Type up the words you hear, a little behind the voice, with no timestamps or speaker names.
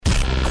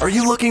Are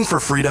you looking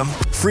for freedom?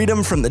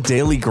 Freedom from the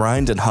daily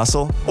grind and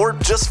hustle? Or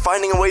just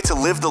finding a way to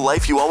live the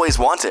life you always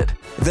wanted?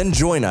 Then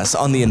join us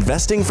on the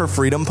Investing for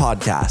Freedom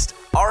podcast.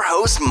 Our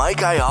host,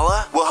 Mike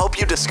Ayala, will help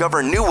you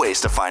discover new ways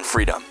to find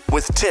freedom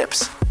with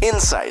tips,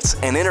 insights,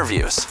 and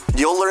interviews.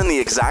 You'll learn the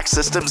exact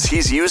systems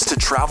he's used to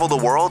travel the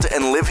world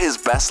and live his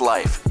best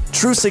life.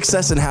 True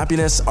success and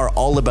happiness are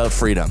all about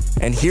freedom.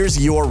 And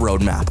here's your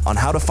roadmap on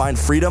how to find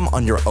freedom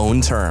on your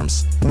own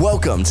terms.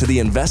 Welcome to the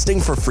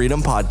Investing for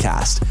Freedom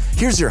podcast.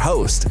 Here's your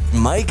host,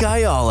 Mike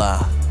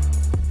Ayala.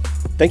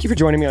 Thank you for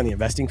joining me on the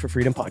Investing for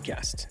Freedom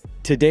podcast.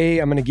 Today,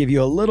 I'm going to give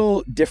you a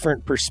little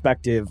different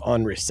perspective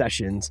on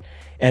recessions.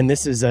 And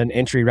this is an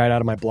entry right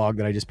out of my blog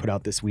that I just put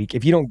out this week.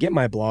 If you don't get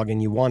my blog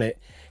and you want it,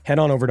 head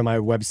on over to my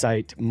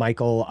website,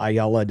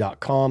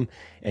 michaelayala.com,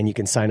 and you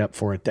can sign up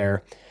for it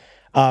there.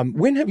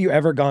 When have you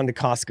ever gone to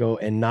Costco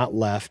and not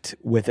left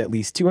with at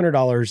least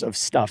 $200 of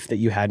stuff that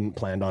you hadn't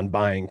planned on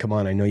buying? Come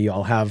on, I know you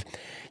all have.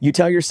 You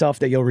tell yourself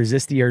that you'll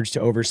resist the urge to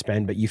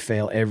overspend, but you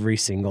fail every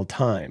single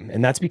time.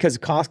 And that's because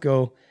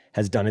Costco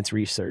has done its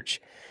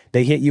research.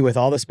 They hit you with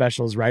all the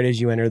specials right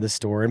as you enter the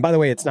store. And by the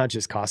way, it's not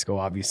just Costco,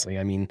 obviously.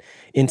 I mean,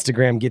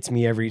 Instagram gets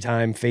me every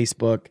time,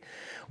 Facebook.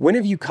 When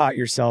have you caught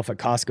yourself at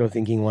Costco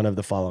thinking one of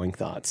the following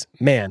thoughts?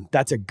 Man,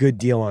 that's a good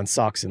deal on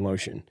socks and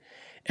lotion.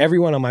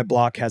 Everyone on my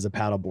block has a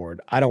paddleboard.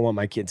 I don't want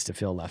my kids to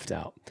feel left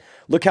out.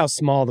 Look how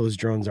small those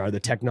drones are. The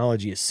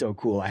technology is so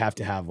cool. I have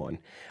to have one.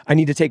 I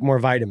need to take more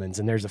vitamins,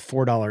 and there's a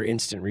 $4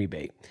 instant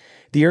rebate.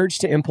 The urge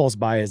to impulse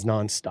buy is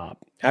nonstop.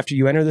 After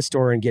you enter the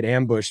store and get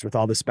ambushed with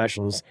all the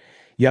specials,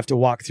 you have to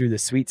walk through the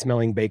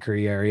sweet-smelling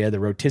bakery area, the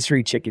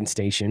rotisserie chicken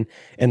station,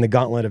 and the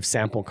gauntlet of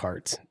sample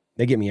carts.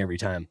 They get me every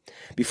time.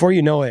 Before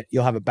you know it,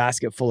 you'll have a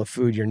basket full of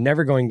food you're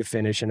never going to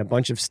finish and a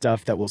bunch of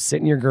stuff that will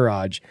sit in your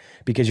garage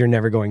because you're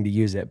never going to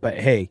use it. But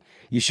hey,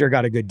 you sure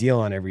got a good deal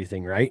on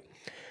everything, right?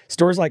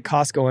 Stores like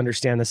Costco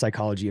understand the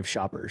psychology of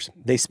shoppers.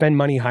 They spend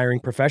money hiring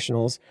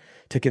professionals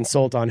to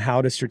consult on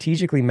how to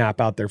strategically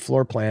map out their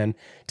floor plan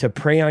to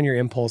prey on your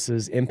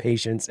impulses,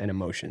 impatience, and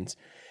emotions.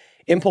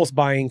 Impulse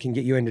buying can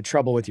get you into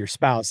trouble with your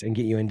spouse and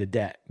get you into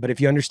debt. But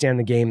if you understand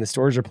the game the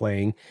stores are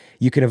playing,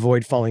 you can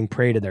avoid falling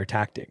prey to their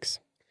tactics.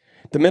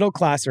 The middle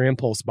class are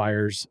impulse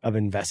buyers of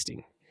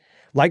investing.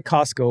 Like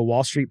Costco,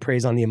 Wall Street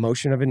preys on the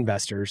emotion of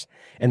investors,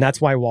 and that's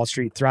why Wall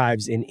Street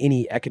thrives in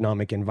any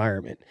economic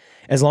environment.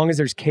 As long as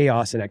there's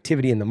chaos and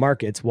activity in the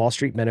markets, Wall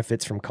Street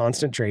benefits from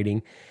constant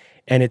trading,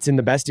 and it's in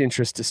the best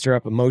interest to stir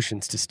up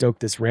emotions to stoke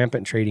this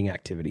rampant trading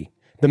activity.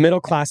 The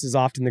middle class is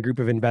often the group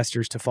of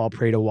investors to fall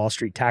prey to Wall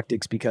Street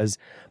tactics because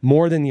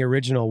more than the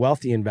original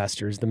wealthy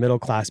investors, the middle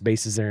class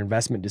bases their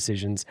investment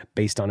decisions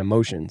based on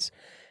emotions.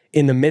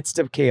 In the midst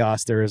of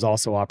chaos, there is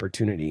also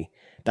opportunity.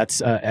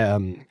 That's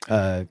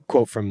a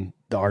quote from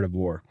The Art of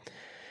War.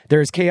 There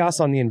is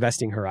chaos on the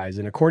investing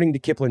horizon. According to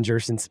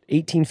Kiplinger, since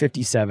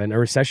 1857, a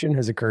recession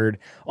has occurred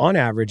on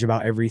average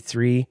about every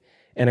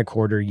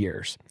 3.25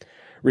 years.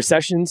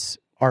 Recessions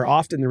are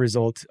often the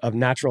result of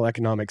natural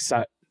economic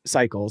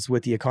cycles,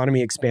 with the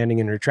economy expanding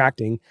and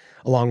retracting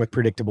along with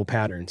predictable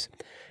patterns.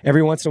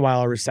 Every once in a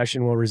while, a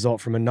recession will result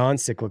from a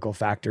non-cyclical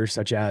factor,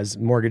 such as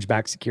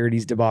mortgage-backed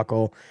securities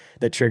debacle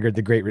that triggered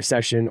the Great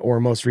Recession, or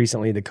most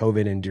recently, the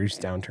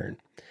COVID-induced downturn.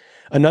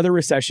 Another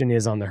recession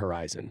is on the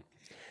horizon.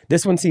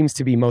 This one seems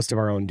to be most of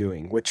our own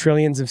doing. With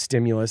trillions of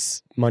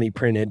stimulus money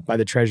printed by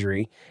the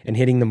Treasury and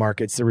hitting the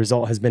markets, the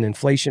result has been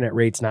inflation at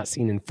rates not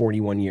seen in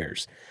 41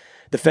 years.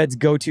 The Fed's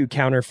go-to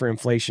counter for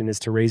inflation is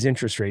to raise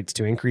interest rates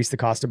to increase the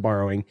cost of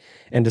borrowing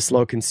and to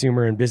slow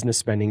consumer and business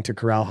spending to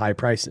corral high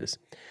prices.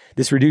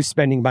 This reduced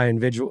spending by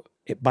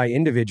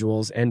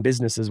individuals and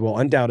businesses will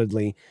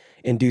undoubtedly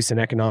induce an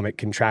economic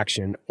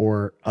contraction,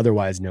 or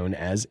otherwise known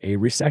as a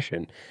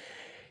recession.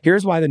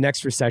 Here's why the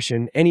next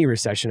recession, any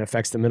recession,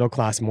 affects the middle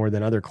class more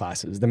than other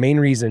classes. The main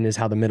reason is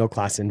how the middle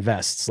class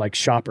invests, like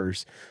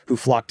shoppers who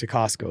flock to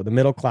Costco. The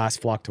middle class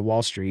flock to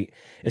Wall Street,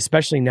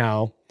 especially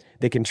now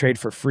they can trade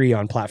for free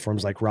on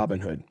platforms like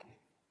Robinhood.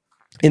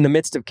 In the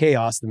midst of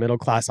chaos, the middle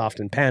class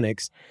often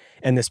panics,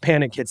 and this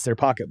panic hits their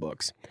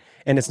pocketbooks.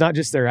 And it's not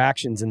just their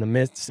actions in the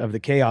midst of the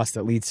chaos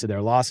that leads to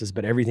their losses,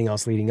 but everything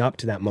else leading up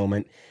to that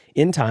moment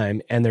in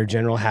time and their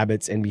general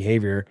habits and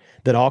behavior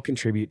that all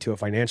contribute to a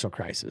financial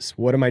crisis.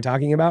 What am I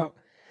talking about?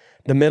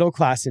 The middle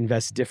class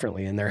invests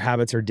differently, and their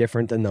habits are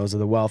different than those of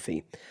the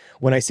wealthy.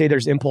 When I say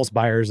there's impulse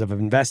buyers of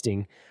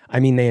investing, I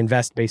mean they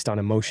invest based on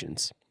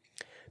emotions.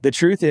 The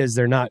truth is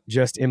they're not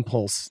just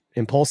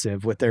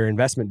impulsive with their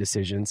investment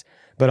decisions,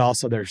 but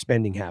also their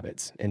spending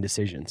habits and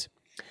decisions.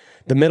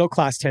 The middle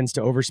class tends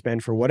to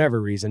overspend for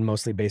whatever reason,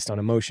 mostly based on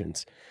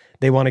emotions.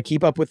 They want to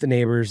keep up with the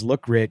neighbors,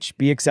 look rich,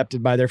 be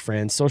accepted by their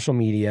friends, social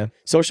media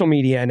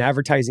and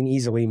advertising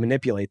easily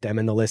manipulate them,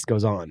 and the list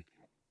goes on.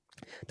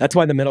 That's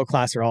why the middle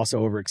class are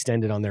also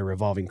overextended on their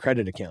revolving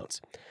credit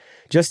accounts.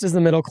 Just as the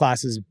middle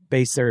classes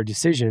base their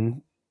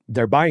decision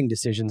their buying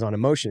decisions on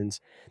emotions,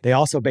 they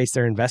also base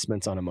their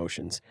investments on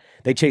emotions.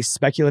 They chase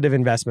speculative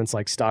investments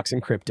like stocks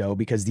and crypto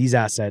because these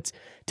assets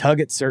tug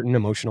at certain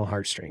emotional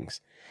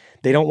heartstrings.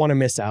 They don't want to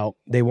miss out.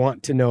 They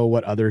want to know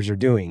what others are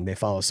doing. They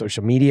follow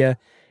social media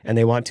and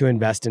they want to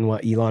invest in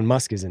what Elon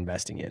Musk is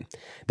investing in.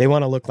 They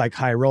want to look like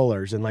high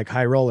rollers, and like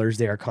high rollers,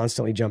 they are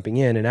constantly jumping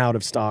in and out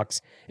of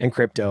stocks and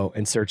crypto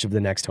in search of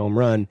the next home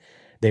run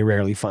they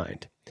rarely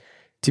find.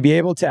 To be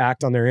able to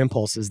act on their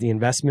impulses, the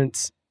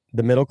investments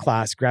the middle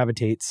class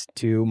gravitates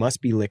to must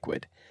be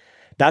liquid.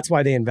 That's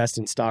why they invest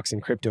in stocks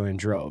and crypto in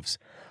droves.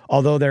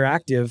 Although they're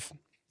active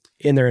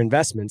in their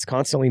investments,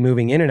 constantly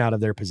moving in and out of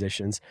their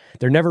positions,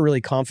 they're never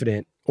really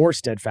confident or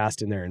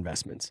steadfast in their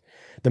investments.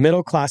 The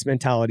middle class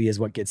mentality is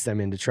what gets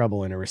them into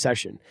trouble in a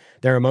recession.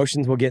 Their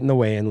emotions will get in the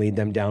way and lead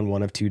them down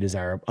one of two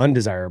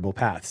undesirable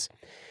paths.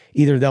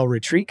 Either they'll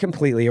retreat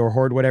completely or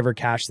hoard whatever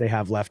cash they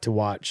have left to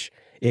watch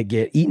it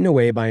get eaten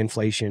away by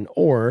inflation,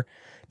 or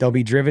they'll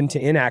be driven to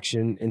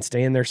inaction and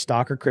stay in their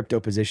stock or crypto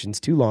positions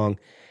too long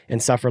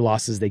and suffer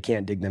losses they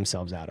can't dig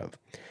themselves out of.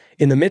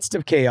 In the midst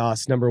of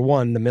chaos, number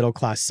one, the middle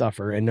class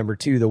suffer, and number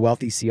two, the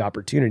wealthy see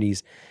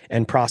opportunities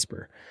and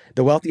prosper.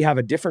 The wealthy have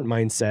a different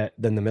mindset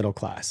than the middle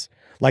class.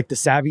 Like the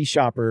savvy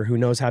shopper who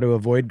knows how to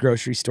avoid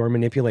grocery store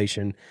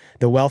manipulation,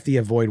 the wealthy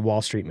avoid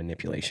Wall Street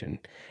manipulation.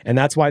 And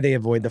that's why they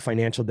avoid the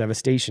financial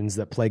devastations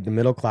that plague the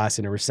middle class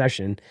in a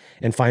recession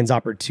and finds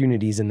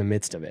opportunities in the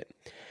midst of it.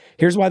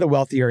 Here's why the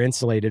wealthy are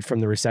insulated from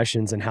the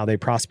recessions and how they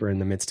prosper in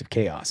the midst of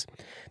chaos.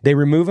 They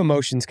remove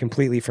emotions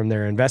completely from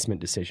their investment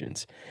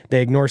decisions.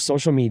 They ignore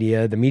social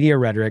media, the media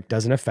rhetoric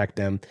doesn't affect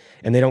them,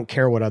 and they don't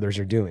care what others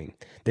are doing.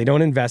 They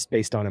don't invest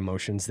based on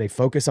emotions. They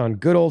focus on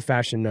good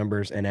old-fashioned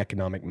numbers and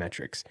economic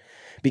metrics.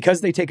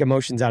 Because they take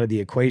emotions out of the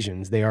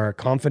equations, they are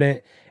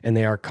confident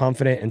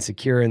and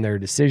secure in their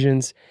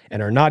decisions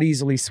and are not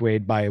easily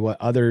swayed by what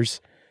others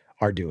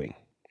are doing.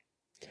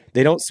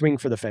 They don't swing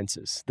for the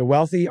fences. The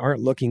wealthy aren't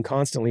looking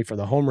constantly for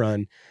the home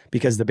run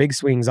because the big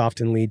swings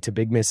often lead to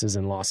big misses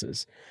and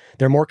losses.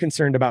 They're more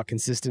concerned about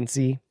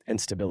consistency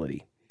and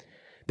stability.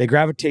 They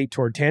gravitate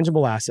toward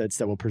tangible assets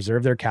that will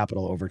preserve their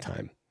capital over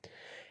time.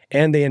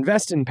 And they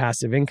invest in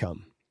passive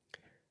income,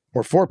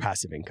 or for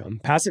passive income.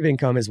 Passive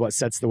income is what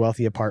sets the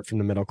wealthy apart from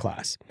the middle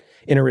class.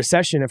 In a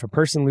recession, if a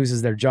person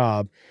loses their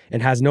job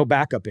and has no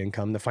backup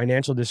income, the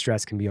financial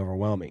distress can be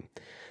overwhelming.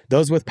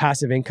 Those with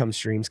passive income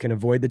streams can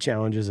avoid the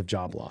challenges of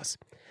job loss.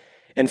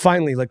 And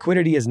finally,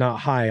 liquidity is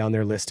not high on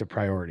their list of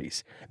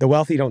priorities. The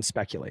wealthy don't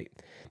speculate.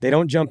 They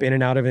don't jump in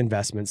and out of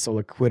investments, so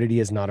liquidity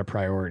is not a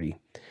priority.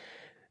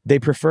 They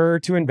prefer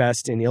to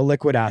invest in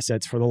illiquid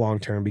assets for the long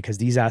term because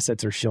these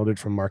assets are shielded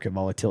from market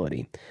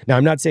volatility. Now,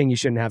 I'm not saying you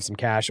shouldn't have some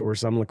cash or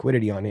some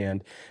liquidity on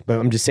hand, but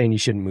I'm just saying you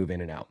shouldn't move in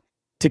and out.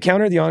 To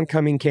counter the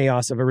oncoming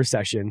chaos of a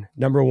recession,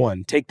 number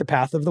one, take the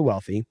path of the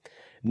wealthy.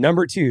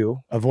 Number two,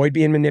 avoid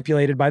being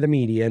manipulated by the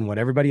media and what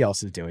everybody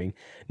else is doing.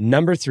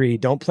 Number three,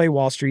 don't play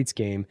Wall Street's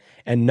game.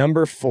 And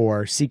number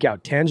four, seek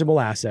out tangible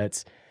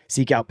assets,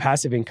 seek out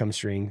passive income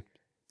stream,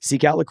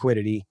 seek out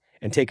liquidity,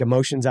 and take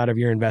emotions out of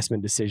your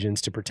investment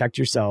decisions to protect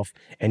yourself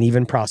and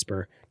even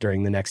prosper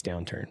during the next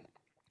downturn.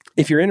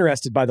 If you're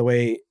interested, by the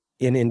way,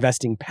 in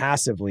investing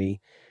passively,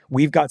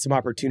 we've got some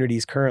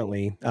opportunities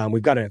currently.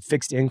 We've got a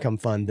fixed income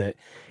fund that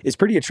is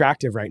pretty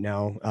attractive right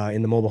now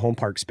in the mobile home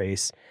park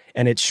space.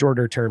 And it's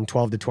shorter term,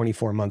 12 to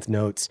 24 month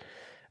notes,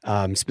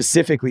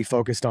 specifically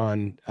focused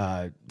on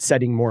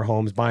setting more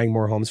homes, buying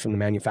more homes from the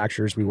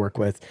manufacturers we work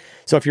with.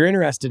 So if you're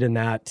interested in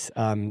that,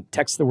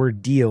 text the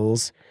word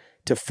deals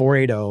to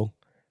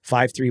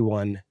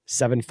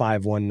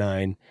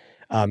 480-531-7519.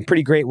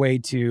 Pretty great way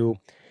to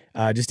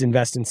just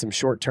invest in some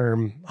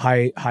short-term,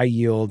 high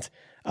yield,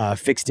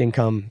 fixed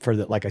income for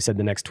like I said,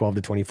 the next 12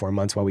 to 24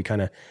 months while we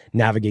kind of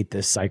navigate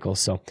this cycle.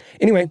 So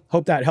anyway,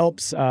 hope that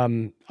helps.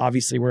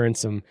 Obviously we're in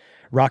some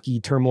rocky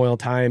turmoil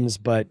times,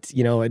 but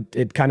you know,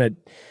 it kind of,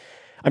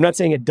 I'm not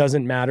saying it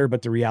doesn't matter,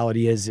 but the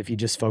reality is if you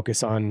just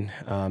focus on,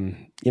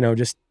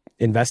 just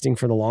investing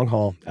for the long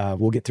haul,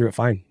 we'll get through it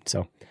fine.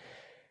 So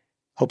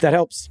hope that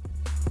helps.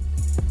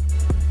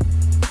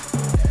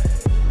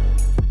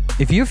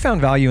 If you've found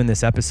value in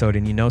this episode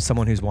and you know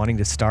someone who's wanting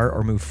to start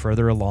or move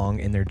further along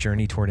in their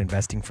journey toward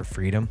investing for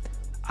freedom,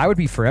 I would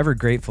be forever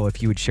grateful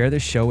if you would share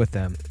this show with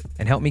them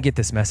and help me get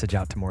this message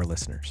out to more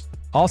listeners.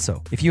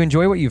 Also, if you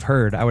enjoy what you've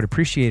heard, I would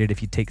appreciate it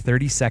if you take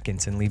 30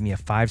 seconds and leave me a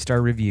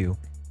 5-star review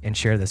and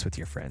share this with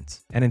your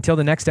friends. And until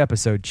the next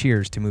episode,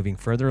 cheers to moving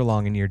further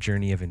along in your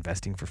journey of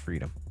investing for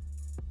freedom.